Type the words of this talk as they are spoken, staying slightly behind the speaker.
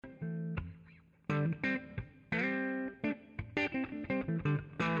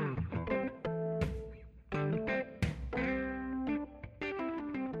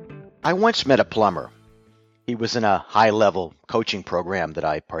I once met a plumber. He was in a high-level coaching program that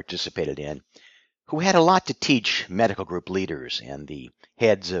I participated in, who had a lot to teach medical group leaders and the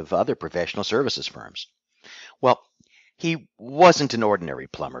heads of other professional services firms. Well, he wasn't an ordinary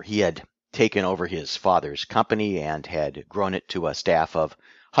plumber. He had taken over his father's company and had grown it to a staff of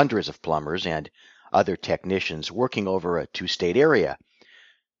hundreds of plumbers and other technicians working over a two-state area.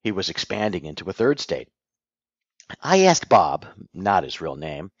 He was expanding into a third state. I asked Bob, not his real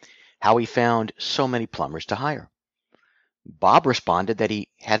name, how he found so many plumbers to hire. Bob responded that he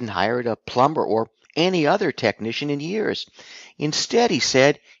hadn't hired a plumber or any other technician in years. Instead, he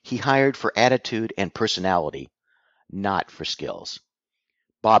said he hired for attitude and personality, not for skills.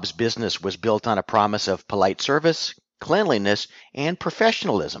 Bob's business was built on a promise of polite service, cleanliness, and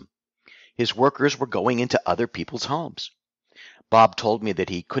professionalism. His workers were going into other people's homes. Bob told me that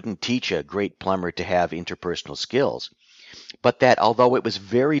he couldn't teach a great plumber to have interpersonal skills, but that although it was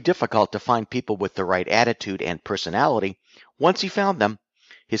very difficult to find people with the right attitude and personality, once he found them,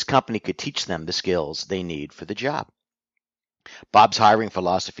 his company could teach them the skills they need for the job. Bob's hiring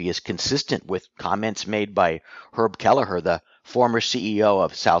philosophy is consistent with comments made by Herb Kelleher, the former CEO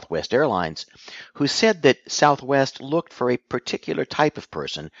of Southwest Airlines, who said that Southwest looked for a particular type of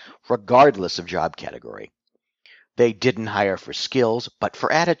person, regardless of job category. They didn't hire for skills, but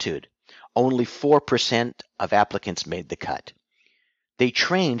for attitude. Only 4% of applicants made the cut. They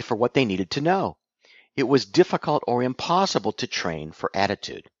trained for what they needed to know. It was difficult or impossible to train for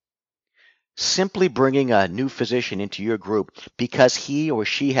attitude. Simply bringing a new physician into your group because he or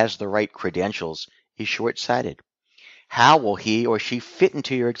she has the right credentials is short-sighted. How will he or she fit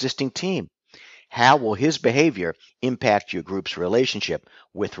into your existing team? How will his behavior impact your group's relationship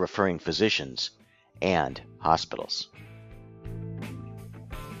with referring physicians and hospitals?